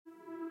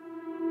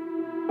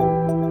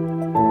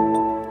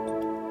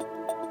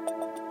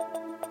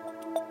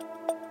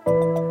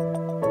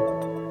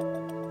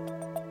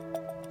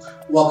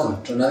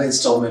Welcome to another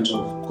installment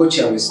of Coach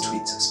Yahweh's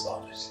Tweets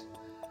Expounded.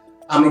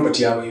 I'm Robert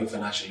Yahweh, your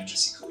financial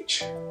literacy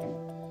coach.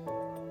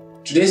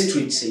 Today's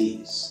tweet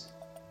says,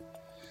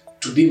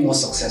 to be more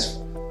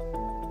successful,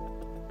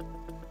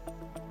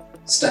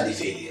 study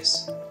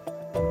failures.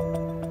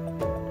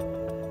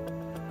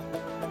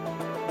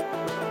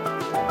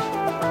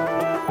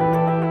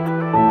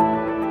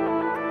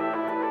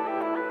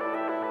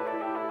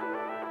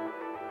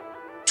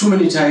 Too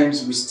many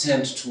times we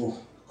tend to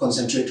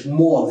concentrate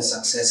more on the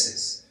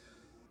successes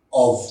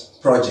of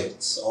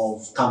projects,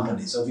 of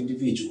companies, of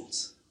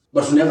individuals.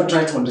 But we never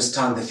try to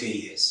understand the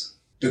failures.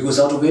 Because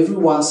out of every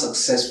one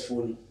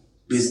successful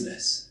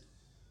business,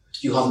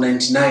 you have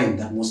 99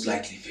 that most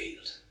likely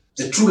failed.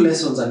 The true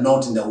lessons are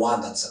not in the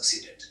one that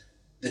succeeded.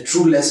 The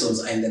true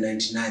lessons are in the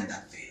 99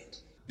 that failed.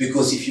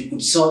 Because if you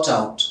could sort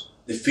out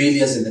the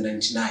failures in the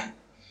 99,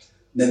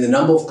 then the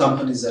number of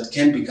companies that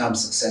can become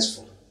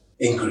successful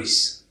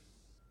increase.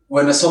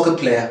 When a soccer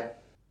player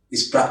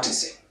is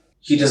practicing,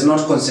 he does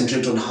not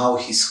concentrate on how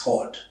he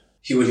scored.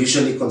 He will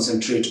usually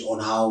concentrate on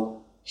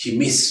how he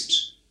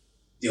missed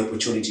the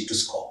opportunity to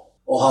score,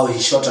 or how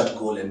he shot at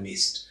goal and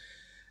missed.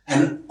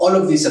 And all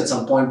of this at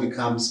some point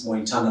becomes more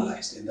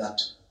internalized in that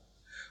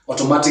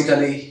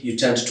automatically you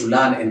tend to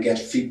learn and get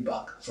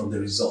feedback from the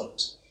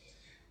result.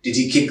 Did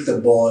he kick the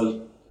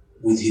ball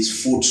with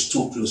his foot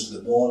too close to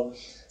the ball,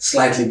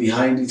 slightly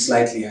behind it,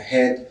 slightly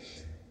ahead?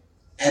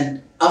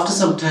 And after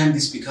some time,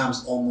 this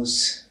becomes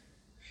almost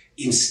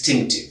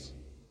instinctive.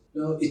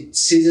 It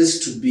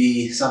ceases to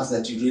be something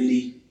that you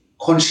really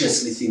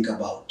consciously think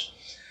about.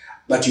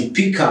 But you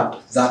pick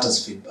up that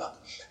as feedback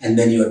and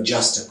then you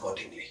adjust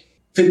accordingly.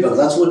 Feedback,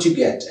 that's what you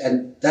get.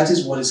 And that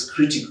is what is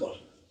critical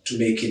to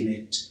making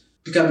it,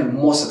 becoming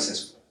more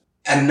successful.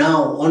 And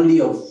now, only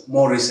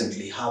more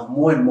recently, have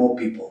more and more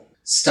people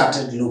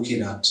started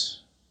looking at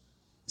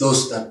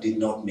those that did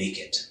not make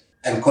it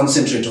and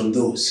concentrate on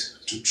those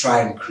to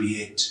try and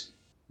create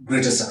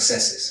greater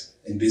successes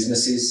in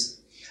businesses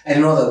and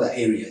in all other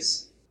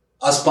areas.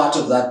 As part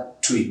of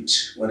that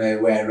tweet, where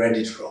I read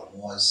it from,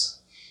 was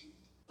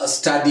a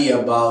study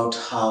about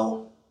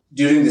how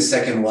during the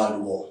Second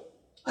World War,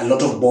 a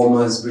lot of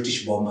bombers,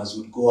 British bombers,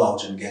 would go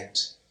out and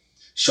get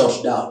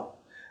shot down.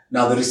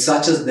 Now the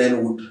researchers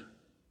then would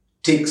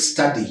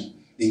the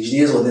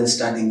engineers were then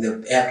studying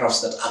the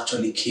aircrafts that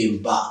actually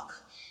came back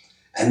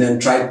and then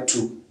tried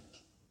to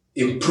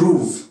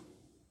improve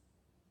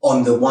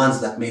on the ones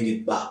that made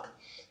it back.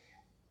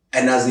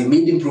 And as they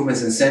made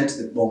improvements and sent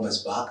the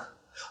bombers back,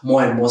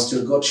 more and more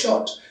still got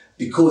shot,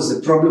 because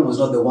the problem was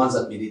not the ones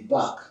that made it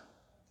back.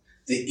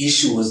 The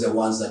issue was the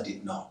ones that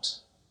did not.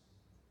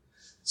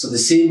 So the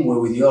same way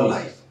with your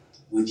life,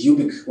 with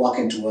you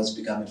working towards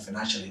becoming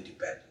financially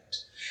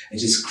independent,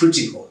 it is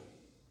critical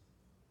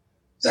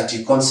that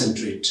you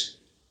concentrate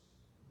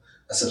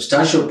a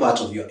substantial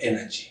part of your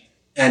energy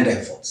and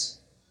efforts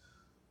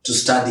to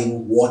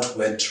studying what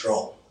went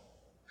wrong,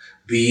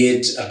 be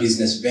it a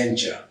business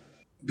venture,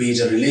 be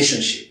it a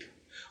relationship.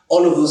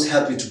 All of those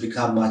help you to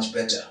become much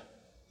better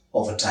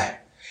over time.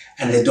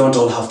 And they don't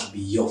all have to be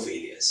your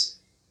failures.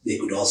 They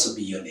could also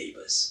be your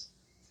neighbors.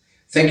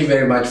 Thank you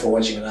very much for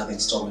watching another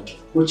installment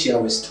of Coach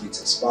Yahweh's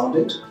Tweets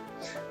Expounded.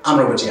 I'm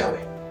Robert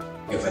Yahweh,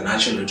 your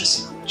financial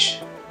literacy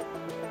coach.